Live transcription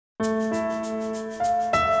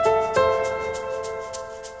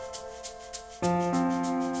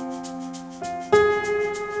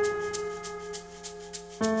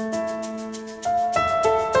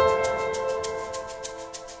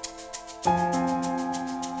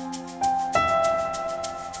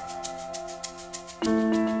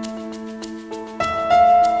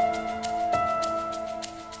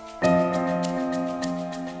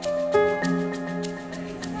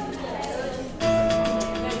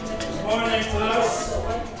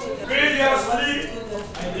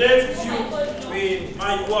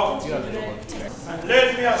And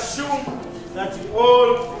let me assume that you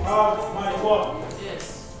all have my work.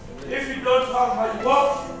 Yes. If you don't have my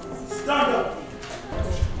work, stand up.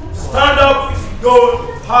 Stand up if you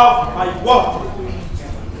don't have my work.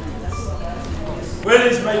 Where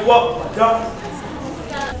is my work, madam?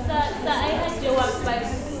 Sir, I had your work, but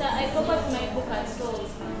sir, I forgot my book at home.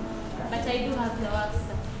 But I do have the work,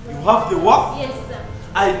 sir. You have the work? Yes, sir.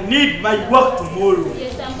 I need my work tomorrow.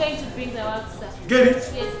 Yes, I'm going to bring the work, sir. Get it?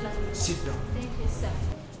 Yes, sir. Sit down. Thank you, sir.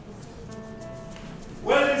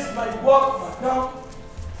 Where is my work, madam?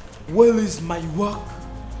 Where is my work?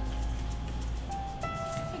 I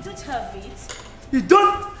don't have it. You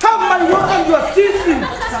don't have my work and you are teasing.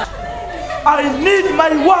 I need my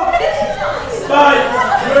work. By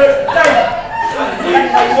great time. I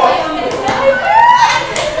need my work.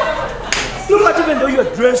 Look at even though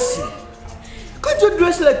you're dressing. Can't you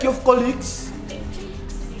dress like your colleagues?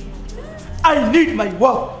 I need my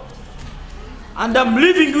work. And I'm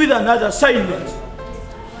leaving with another assignment.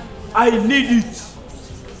 I need it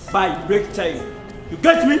by break time. You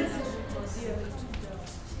get me?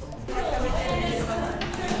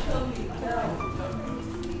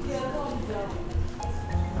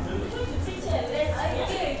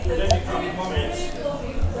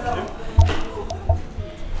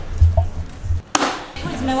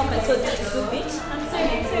 Where's my work? I told you to do it. I'm sorry.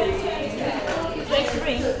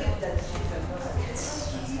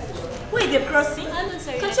 Wait, they're crossing? I'm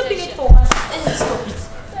sorry. Can't you pick it for us? Stop it.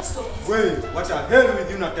 Stop. Wait, what the hell with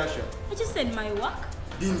you, Natasha? I just said my work.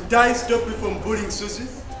 Didn't I stop you from bullying Susie?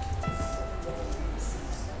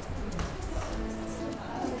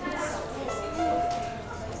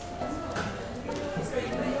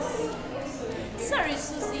 Sorry,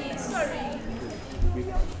 Susie. Sorry.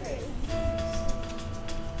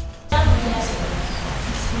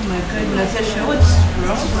 Oh my God, Natasha, what's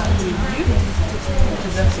wrong with you?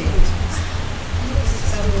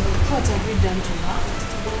 What have you done to her?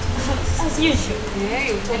 As usual. Yeah,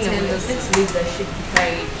 you told her, let's leave that shit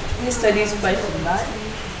behind. Any studies part of that?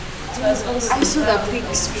 I saw the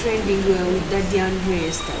pics trending with Daddy and Ray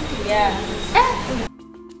yesterday. Yeah.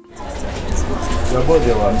 You're both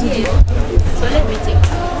the one. Yeah. So let me take it.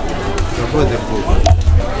 You're both the food.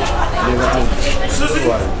 Susie!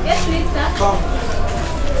 Yes, please, sir. Come.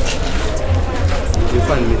 You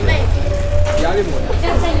find me there.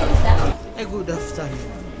 Just tell you, sir. Hey, good afternoon.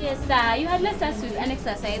 Yes, sir. You had left us with an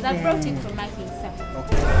exercise. I brought it for marking, sir.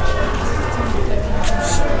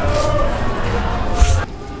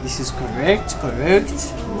 This is correct.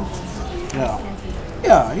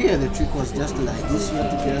 Yeah, here the trick was just like this. You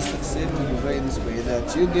have to just accept and divide this by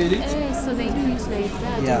that. You get it? So they do it like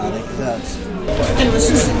that? Yeah, like that. Anyway,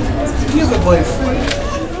 Susie, you have a boyfriend?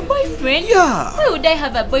 A boyfriend? Yeah. Why would I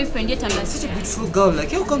have a boyfriend yet I'm Such a beautiful girl.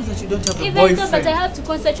 Like, how comes that you don't have a even boyfriend? though, but I have to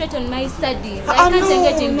concentrate on my studies. I can't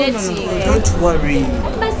engage in dating. No. Don't worry.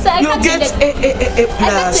 But sir, I You'll can't get A+. I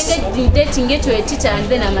can't engage in dating, get to a teacher and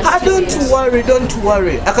then I'm a student. Don't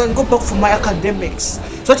worry. I can go back for my academics.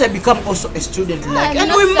 So that I become also a student like.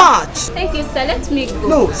 And we sir. match. Thank you, sir. Let me go.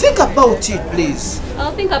 No, think about it, please.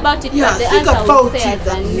 I'll think about it, Yeah, but the think answer will about stay it. as a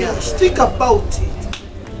no. Yeah, think about it.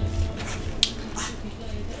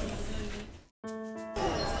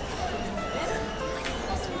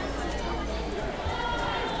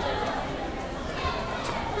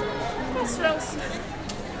 What's wrong, sir?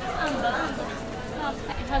 Amber,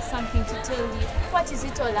 I have something to tell you. What is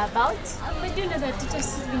it all about? But you know that teacher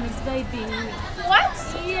Slim is vibing me. What?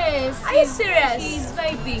 Yes. Are you serious? He's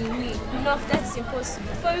vibing me. No, that's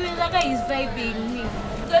impossible. For real, the guy is vibing me.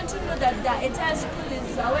 Don't you know that the entire school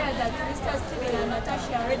is aware that Mr. Steven and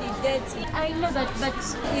Natasha are already dating? I know that, but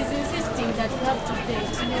he's insisting that we have to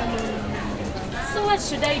date. No. So what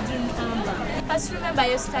should I do, Amber? First, remember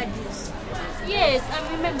your studies. Yes, I'm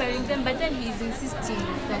remembering them, but then he's insisting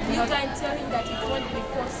that you can tell him that it won't be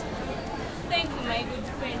possible. Thank you, my good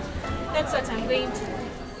friend. That's what I'm going to do.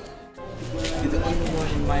 You're the only one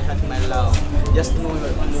in my heart, my love. Just know you're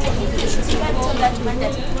the only one. You can't tell that man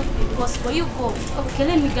that it won't be possible. You go. Okay,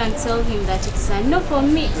 let me go and tell him that it's a no for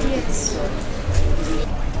me. Yes.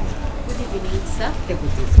 evening, sir. A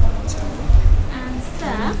good evening. And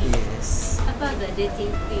sir, Yes. about the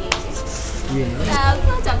dating thing. Yes.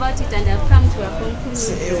 What about it and I've come to a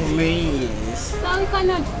conclusion? Tell me, yes. So we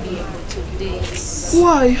cannot be able to date.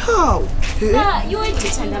 Why? How? Sir, you're a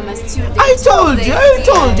teacher and I'm a student. I told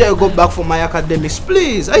you I go back for my academics,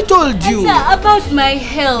 please. I told you. And sir, about my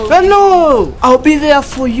health. But no, I'll be there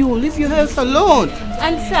for you. Leave your health alone.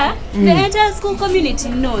 And sir, the entire school community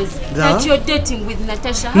knows that you're dating with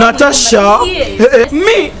Natasha. How Natasha? will you- Yes.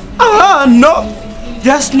 Me? No.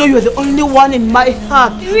 Just know you're the only one in my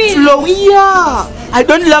heart. Really? Flo, yeah. I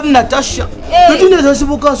don't love Natasha. Hey. Don't you know those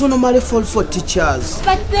people normally fall for teachers?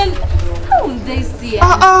 But then, how will they see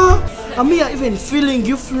us? I'm here even feeling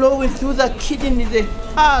you flowing through the kidney, the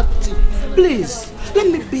heart. Please, let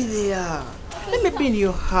me be there. Let me be in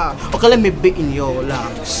your heart. Okay, let me be in your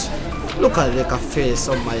lungs. Look at like a face,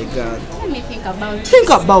 oh my God. Let me think about it. Think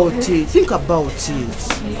about it. Think about it.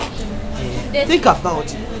 Think about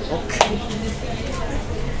it. Okay.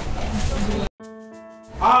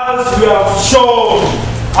 As we have shown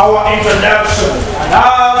our introduction and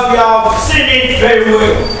as we have seen it very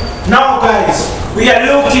well, now guys, we are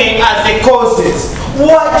looking at the causes.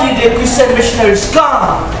 Why did the Christian missionaries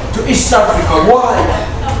come to East Africa? Why?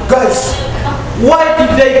 Guys, why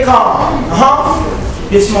did they come?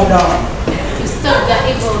 Yes, madam. To stop the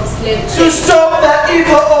evil of slave trade. To stop the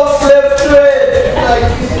evil of slave trade. Like,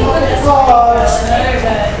 God.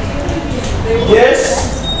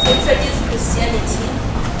 Yes? To introduce Christianity.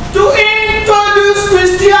 To introduce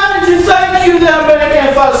Christianity. Thank you, the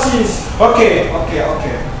American fascists. Okay.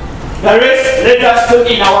 The rest, let us look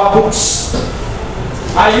in our books.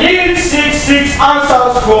 I need six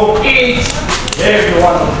answers from each every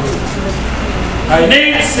one of you. I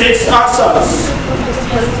need 6 answers.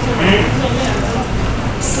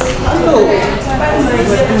 Hello. You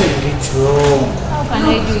are doing it wrong. How can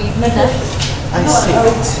I do it, mother? I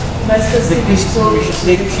said the Christians,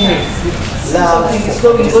 they came with love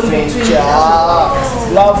for adventure.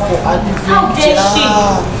 Love for adventure. How dare she?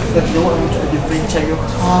 That they want you to adventure your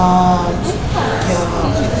heart.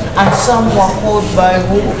 Yeah. And some were called by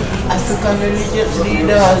who? African religious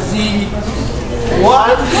leaders.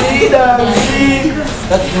 What leaders?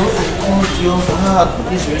 That you are called your heart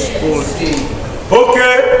is responding.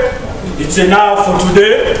 Okay, it's enough for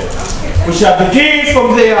today. We shall begin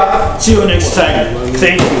from there. See you next time.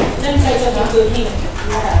 Thank you.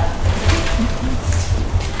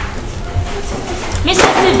 Mr.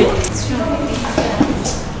 Stevie.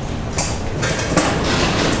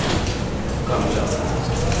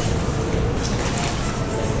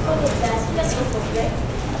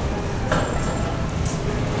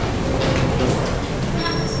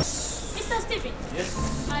 Mr. Stephen. Yes.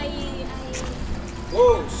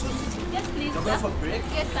 Oh, Susie. Yes, please. You're going for break?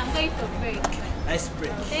 Yes, I'm going for break. Nice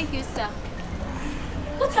break. Thank you, sir.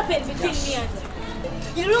 What happened between me and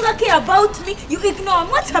you? You no longer care about me, you ignore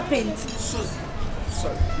me. What happened? Susie.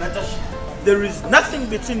 Sorry, Natasha. There is nothing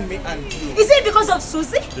between me and you. Is it because of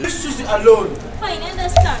Susie? Leave Susie alone. Fine, I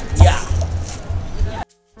understand. Yeah.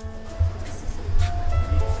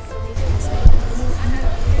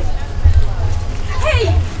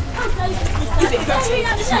 Hey!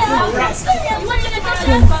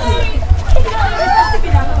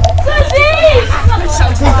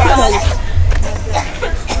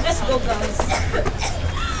 Let's go, guys.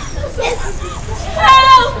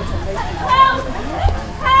 Help! Help!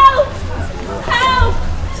 Help! Help!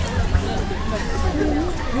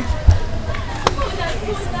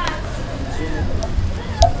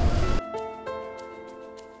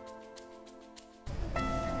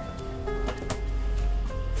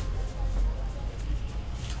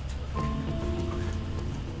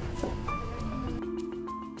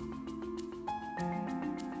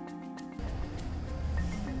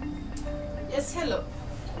 Yes, hello.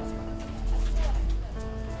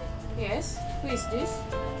 Yes, who is this?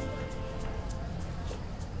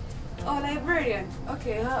 Oh, librarian.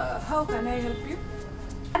 Okay, how can I help you?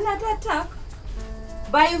 Another attack?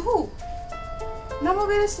 By who?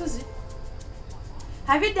 Namogere Susie.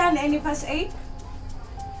 Have you done any first aid?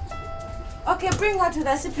 Okay, bring her to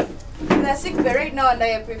the sick bay right now and I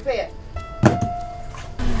am prepared.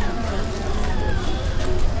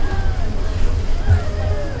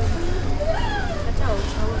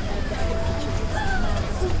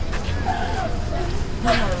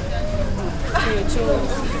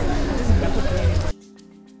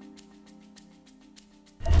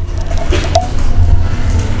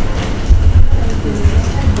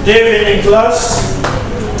 Good evening, class.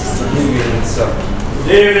 Good evening, sir.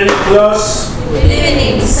 Good evening, class. Good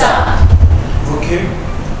evening, sir. Okay.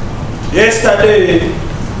 Yesterday,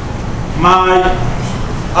 my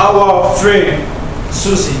our friend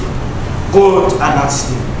Susie got an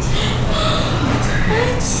accident.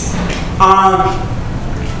 And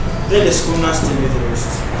then the school nurse tell me the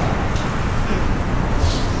rest.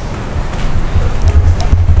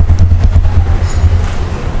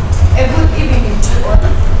 A good evening to all.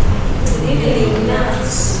 Good evening,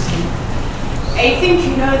 nurse. I think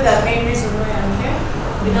you know the main reason why I'm here.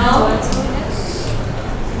 No.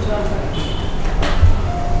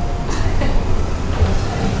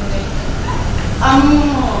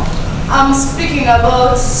 I'm speaking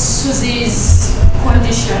about Susie's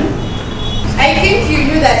condition. I think you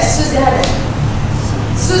knew that Susie had a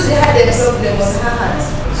problem on her heart,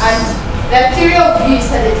 and the three of you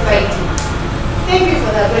started fighting. Thank you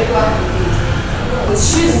for the great work you did.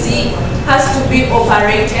 Susie has to be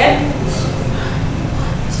operated,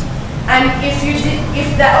 and if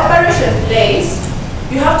the operation delays,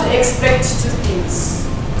 you have to expect two things.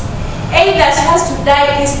 Either she has to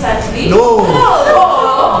die instantly. No.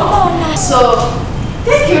 So,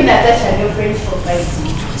 thank you, Natasha and your friends for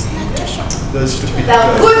fighting. Those stupid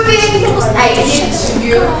The good thing I did to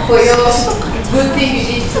you for your good thing you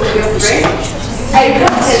did to your friend, I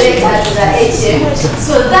wrote a letter to the agent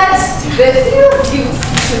so that the three of you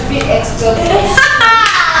should be expelled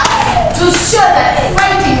to show that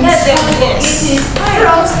fighting is it is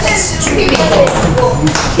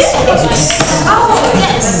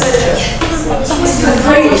from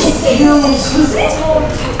criminal.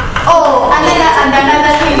 Oh,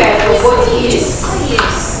 another thing I forgot is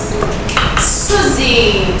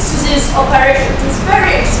Susie's operation is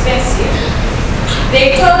very expensive.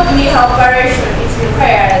 They told me her operation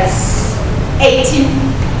requires 18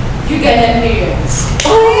 Ugandan millions.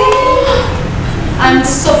 And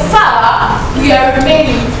so far, we are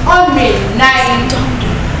remaining only 9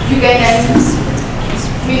 Ugandan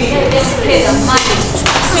millions.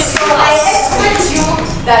 So I expect you,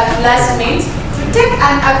 that classmate, to take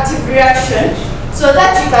an active reaction so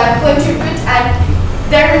that you can contribute, and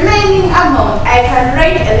the remaining amount I can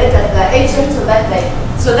write a letter to the agent so that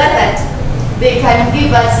they can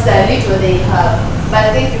give us the little they have.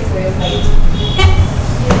 But thank you for your fight.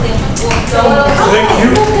 Thank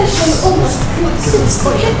you.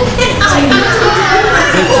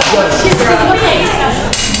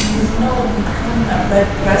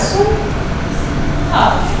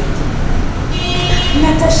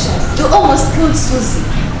 Natasha, you almost killed Susie.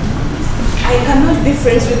 I cannot be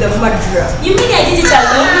friends with the murderer. You mean I did it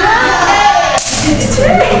alone? You did it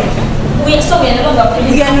alone. We are no longer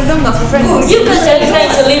friends. We are no longer friends. You guys are trying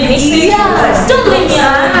to leave me. Yeah. Don't leave me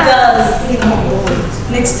alone, girls.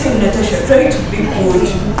 Next time, Natasha, try to be good.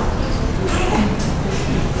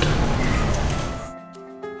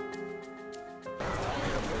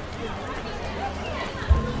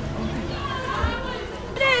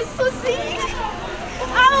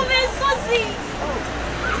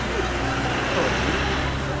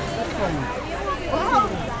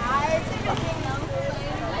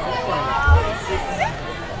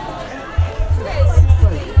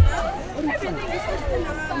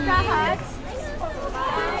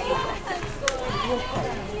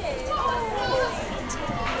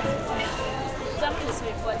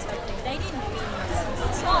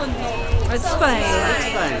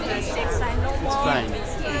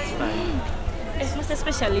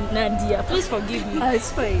 Especially Nadia, please forgive me.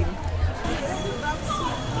 It's fine.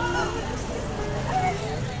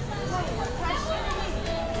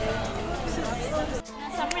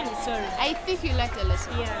 I'm really sorry. I think you learned a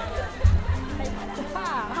lesson. Yeah.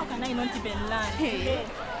 How can I not even learn? Hey.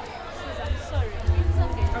 I'm sorry. It's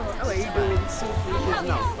okay. Oh, how are you doing? So good.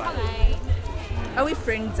 Hi. Are we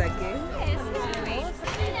friends again? Yes, we're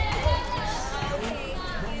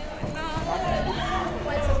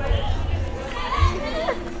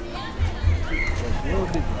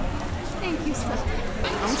Thank you, sir.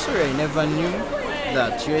 I'm sorry I never knew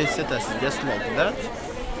that your status is just like that.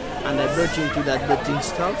 And I brought you into that betting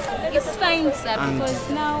stuff. It's fine, sir, And because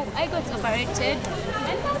now I got operated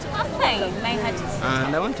and I'm fine. My heart is fine.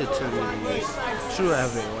 And I want to tell you this. True, I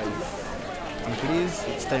have a wife. And please,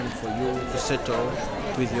 it's time for you to settle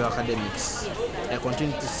with your academics. I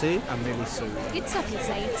continue to say I'm really sorry. It's okay,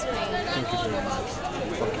 sir. It's fine. Thank you very much.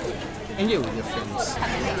 Okay. Enjoy with your friends.